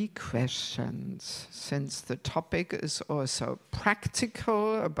any questions, since the topic is also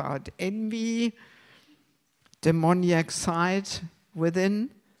practical about envy, demoniac side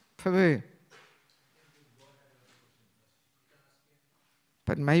within Peru.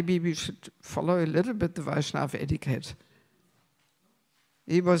 But maybe we should follow a little bit the Vaishnava etiquette.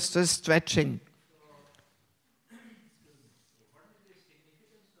 He was just stretching.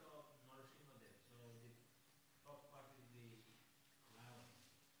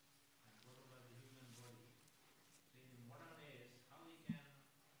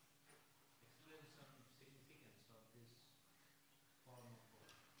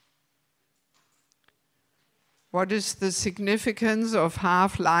 What is the significance of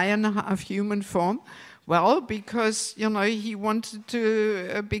half lion, half human form? Well, because, you know, he wanted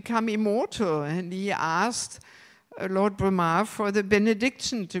to become immortal, and he asked Lord Brahma for the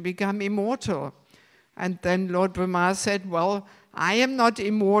benediction to become immortal. And then Lord Brahma said, well, I am not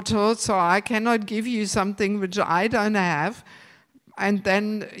immortal, so I cannot give you something which I don't have. And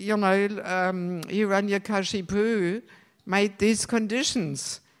then, you know, Hiranyakashipu made these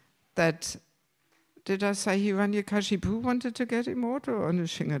conditions that... Did I say Hiranyakashipu wanted to get immortal or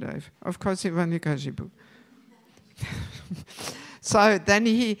Nrsimhadev? Of course, Hiranyakashipu. So then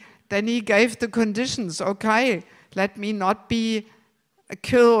he gave the conditions. Okay, let me not be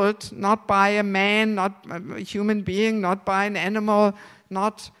killed, not by a man, not a human being, not by an animal,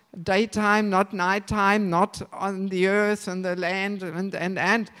 not daytime, not nighttime, not on the earth and the land,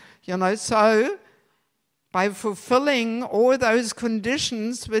 and you know, so by fulfilling all those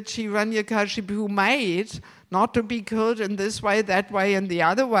conditions which Hiranyakashipu made, not to be killed in this way, that way, and the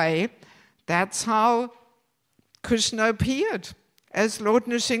other way, that's how Krishna appeared as Lord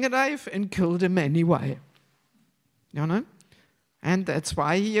Nrsimhadev and killed him anyway. You know? And that's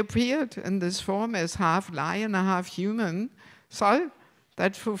why he appeared in this form as half lion and half human. So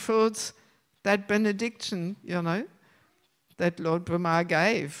that fulfills that benediction, you know, that Lord Brahma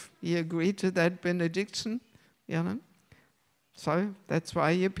gave. He agreed to that benediction, you know. So that's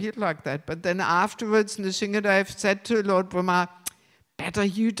why he appeared like that. But then afterwards, Nrsimhadev said to Lord Brahma, better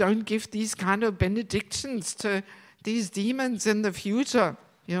you don't give these kind of benedictions to these demons in the future,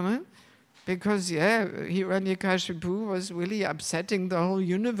 you know. Because, yeah, Hiranyakashipu was really upsetting the whole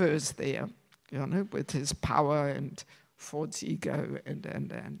universe there, you know, with his power and false ego and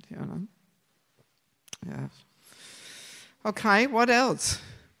you know. Yeah. Okay, what else?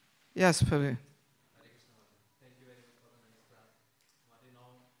 Yes, Prabhu. Thank you very much for the nice class. But you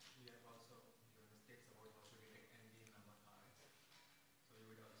know, we have also mistakes about how to detect envy in our hearts. So we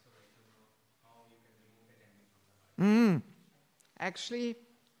would also like to know how you can remove that envy from the heart. Actually,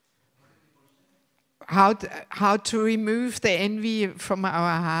 how to remove the envy from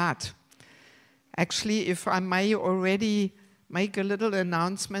our heart. Actually, if I may already make a little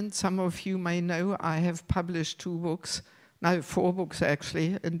announcement, some of you may know I have published 4 books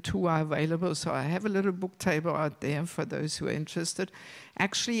actually, and 2 are available. So I have a little book table out there for those who are interested.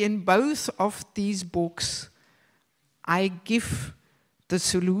 Actually, in both of these books, I give the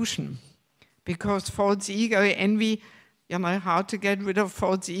solution. Because false ego, envy, you know, how to get rid of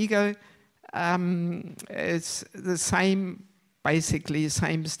false ego, it's the same, basically,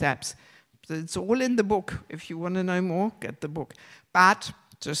 same steps. It's all in the book. If you want to know more, get the book. But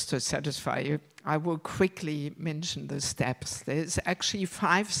just to satisfy you, I will quickly mention the steps. There's actually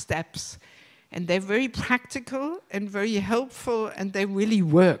 5 steps And they're very practical and very helpful, and they really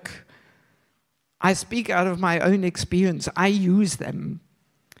work. I speak out of my own experience. I use them,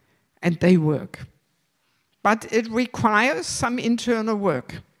 and they work. But it requires some internal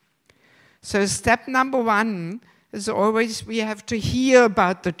work. So step number 1 is always we have to hear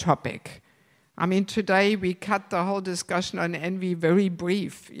about the topic. I mean, today we cut the whole discussion on envy very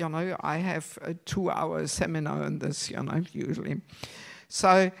brief. You know, I have a 2-hour seminar on this, you know, usually.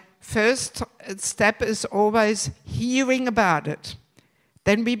 So first step is always hearing about it.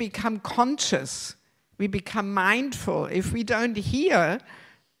 Then we become conscious. We become mindful. If we don't hear,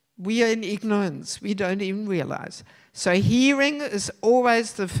 we are in ignorance. We don't even realize. So hearing is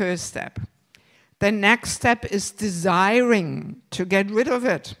always the first step. The next step is desiring to get rid of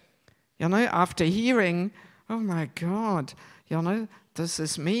it. You know, after hearing, oh my God, you know, this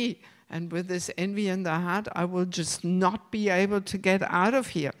is me. And with this envy in the heart, I will just not be able to get out of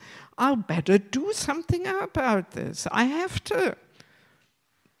here. I'll better do something about this. I have to.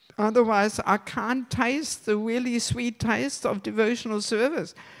 Otherwise, I can't taste the really sweet taste of devotional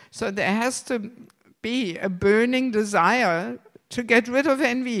service. So there has to be a burning desire to get rid of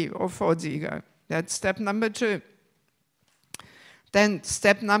envy or false ego. That's step number 2. Then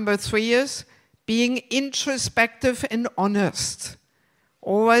step number 3 is being introspective and honest.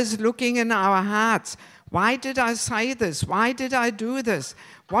 Always looking in our hearts. Why did I say this? Why did I do this?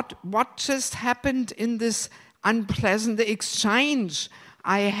 What just happened in this unpleasant exchange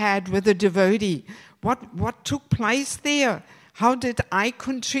I had with a devotee? What took place there? How did I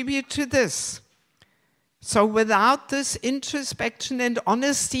contribute to this? So without this introspection and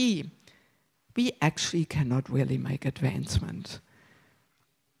honesty, we actually cannot really make advancement.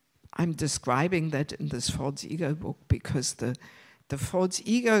 I'm describing that in this false ego book because the false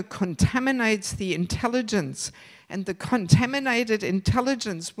ego contaminates the intelligence, and the contaminated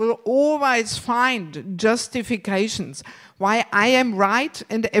intelligence will always find justifications why I am right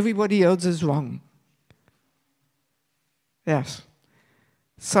and everybody else is wrong. Yes.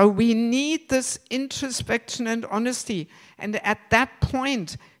 So we need this introspection and honesty, and at that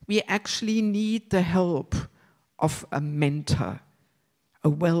point we actually need the help of a mentor, a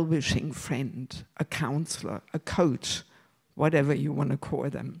well-wishing friend, a counselor, a coach, whatever you want to call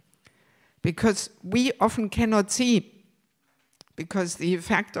them. Because we often cannot see, because the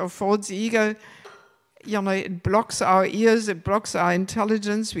effect of false ego, you know, it blocks our ears, it blocks our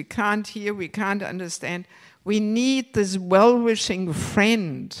intelligence, we can't hear, we can't understand. We need this well-wishing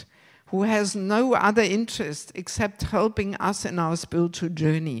friend who has no other interest except helping us in our spiritual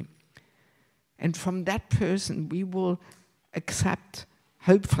journey. And from that person we will accept,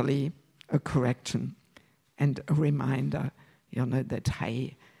 hopefully, a correction and a reminder, you know, that,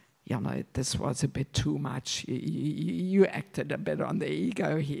 hey, you know, this was a bit too much. You acted a bit on the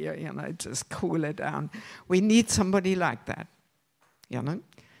ego here, you know, just cool it down. We need somebody like that, you know.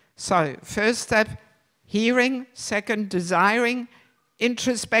 So, first step, hearing. Second, desiring.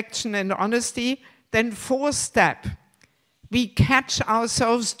 Introspection and honesty. Then 4th step, we catch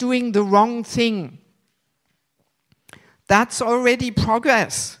ourselves doing the wrong thing. That's already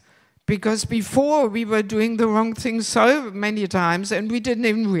progress. Because before we were doing the wrong thing so many times and we didn't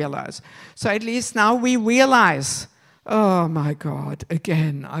even realize. So at least now we realize, oh my God,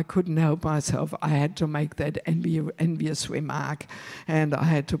 again, I couldn't help myself. I had to make that envious remark, and I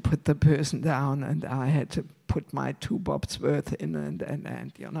had to put the person down, and I had to put my 2 bobs worth in,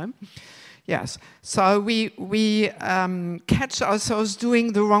 and you know. Yes, so we catch ourselves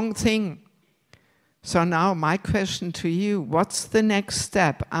doing the wrong thing. So now my question to you, what's the next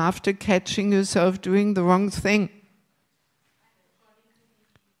step after catching yourself doing the wrong thing?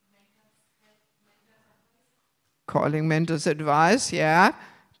 Calling mentors' advice, yeah,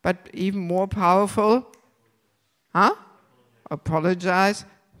 but even more powerful? Huh? Apologize.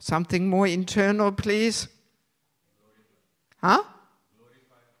 Something more internal, please. Huh?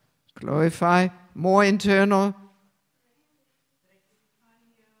 Glorify. More internal.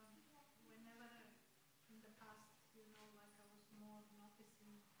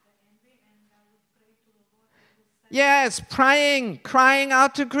 Yes, praying, crying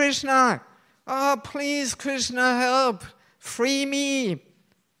out to Krishna. Oh, please, Krishna, help. Free me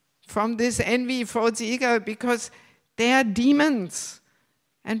from this envy, false ego, because they are demons.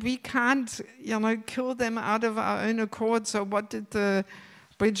 And we can't, you know, kill them out of our own accord. So what did the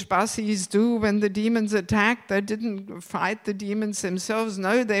Brijbasis do when the demons attacked? They didn't fight the demons themselves.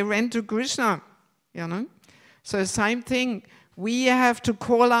 No, they ran to Krishna, you know. So same thing. We have to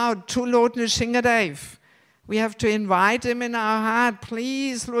call out to Lord Nrsingadev. We have to invite him in our heart.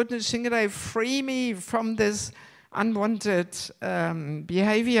 Please, Lord Nrsingadev, free me from this unwanted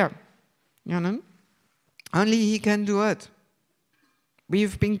behavior. You know? Only He can do it.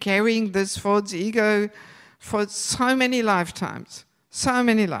 We've been carrying this false ego for so many lifetimes. So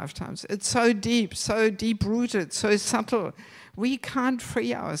many lifetimes. It's so deep-rooted, so subtle. We can't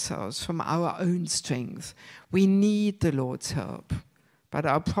free ourselves from our own strength. We need the Lord's help. But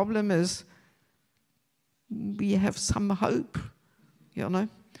our problem is we have some hope, you know,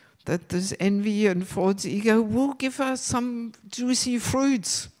 that this envy and false ego will give us some juicy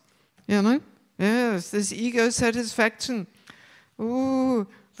fruits, you know. Yes, this ego satisfaction. Ooh,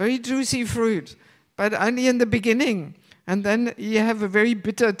 very juicy fruit, but only in the beginning. And then you have a very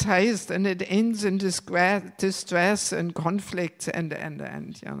bitter taste, and it ends in distress and conflict and,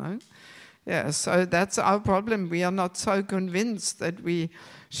 you know. Yeah, so that's our problem. We are not so convinced that we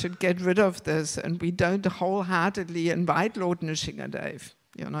should get rid of this, and we don't wholeheartedly invite Lord Nrsimhadev,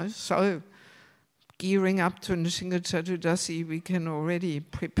 you know. So gearing up to Nrsimha Chaturdasi, we can already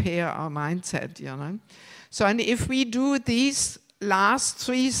prepare our mindset, you know. So, and if we do these last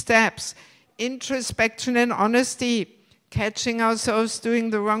 3 steps, introspection and honesty, catching ourselves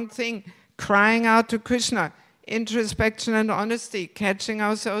doing the wrong thing, crying out to Krishna, introspection and honesty, catching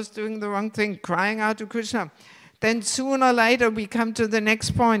ourselves doing the wrong thing, crying out to Krishna, then sooner or later we come to the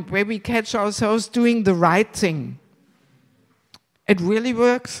next point where we catch ourselves doing the right thing. It really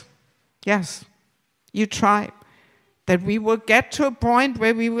works. Yes, you try. That we will get to a point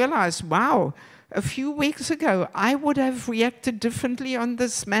where we realize, wow, a few weeks ago I would have reacted differently on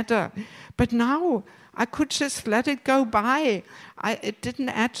this matter, but now I could just let it go by. It didn't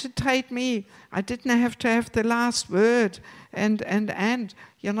agitate me. I didn't have to have the last word, and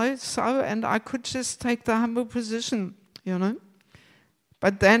you know, so, and I could just take the humble position, you know.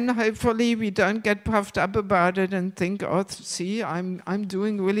 But then hopefully we don't get puffed up about it and think, oh, see, I'm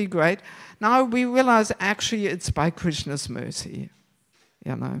doing really great. Now we realize actually it's by Krishna's mercy,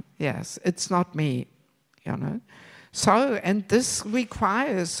 you know. Yes, it's not me, you know. So, and this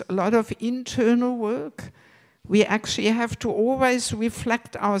requires a lot of internal work. We actually have to always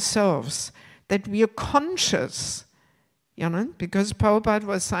reflect ourselves, that we are conscious, you know, because Prabhupada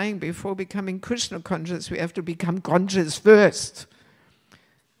was saying before becoming Krishna conscious, we have to become conscious first.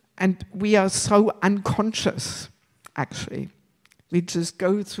 And we are so unconscious, actually. We just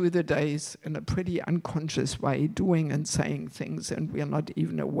go through the days in a pretty unconscious way, doing and saying things, and we are not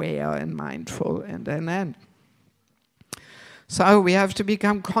even aware and mindful, and. So we have to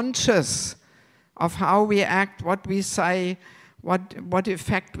become conscious of how we act, what we say, what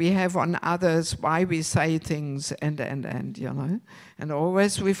effect we have on others, why we say things, and, you know. And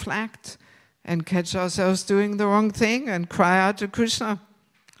always reflect and catch ourselves doing the wrong thing and cry out to Krishna.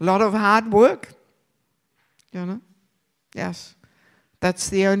 A lot of hard work, you know. Yes, that's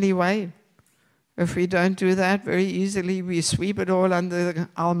the only way. If we don't do that, very easily we sweep it all under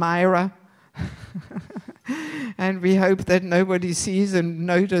Almira. And we hope that nobody sees and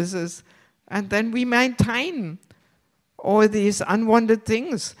notices. And then we maintain all these unwanted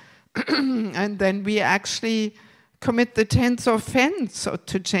things. And then we actually commit the 10th offense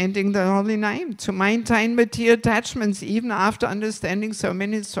to chanting the holy name, to maintain material attachments even after understanding so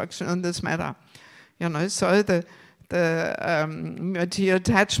many instructions on this matter. You know, so the material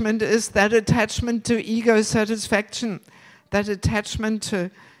attachment is that attachment to ego satisfaction, that attachment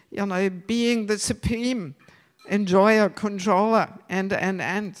to, you know, being the supreme enjoyer, controller, and,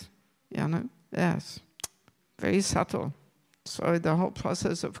 you know, yes, very subtle. So the whole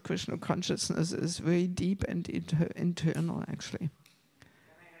process of Krishna consciousness is very deep and internal, actually.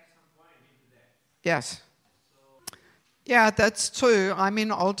 Can I add some point into that? Yes. Yeah, that's true. I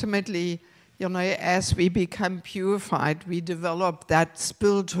mean, ultimately, you know, as we become purified, we develop that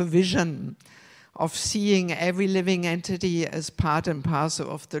spiritual vision of seeing every living entity as part and parcel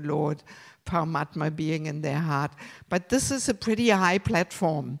of the Lord, Paramatma being in their heart. But this is a pretty high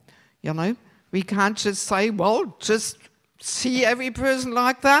platform, you know. We can't just say, well, just see every person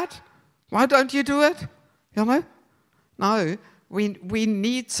like that. Why don't you do it? You know? No, we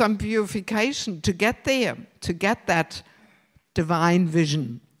need some purification to get there, to get that divine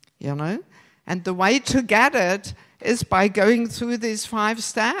vision, you know. And the way to get it is by going through these 5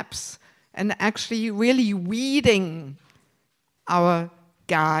 steps and actually really weeding our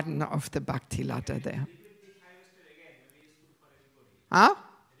garden of the Bhakti ladder there. Huh?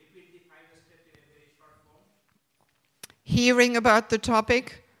 Hearing about the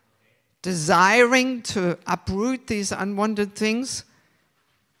topic, desiring to uproot these unwanted things,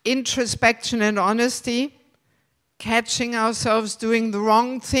 introspection and honesty, catching ourselves doing the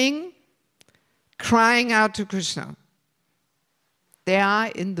wrong thing, crying out to Krishna. They are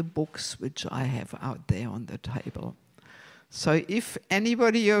in the books which I have out there on the table. So if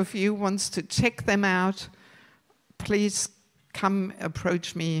anybody of you wants to check them out, please come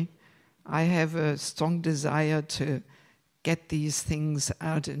approach me. I have a strong desire to get these things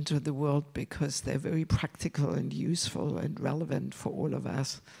out into the world because they're very practical and useful and relevant for all of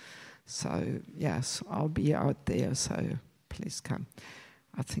us. So yes, I'll be out there, so please come.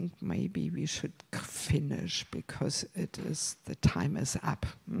 I think maybe we should finish because the time is up.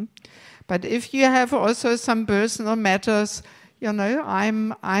 But if you have also some personal matters, you know,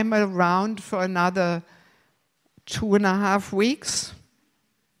 I'm around for another 2.5 weeks.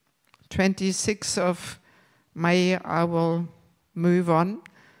 26th of May I will move on.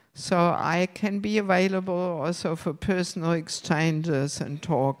 So I can be available also for personal exchanges and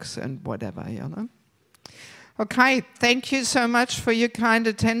talks and whatever, you know. Okay, thank you so much for your kind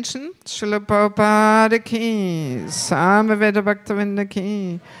attention. Srila Prabhupada ki, Samaveda Bhaktivinoda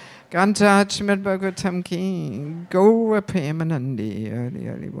ki, Ganta Srimad Bhagavatam ki, Gaura Premanandi, Hare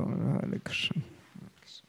Hare Krishna.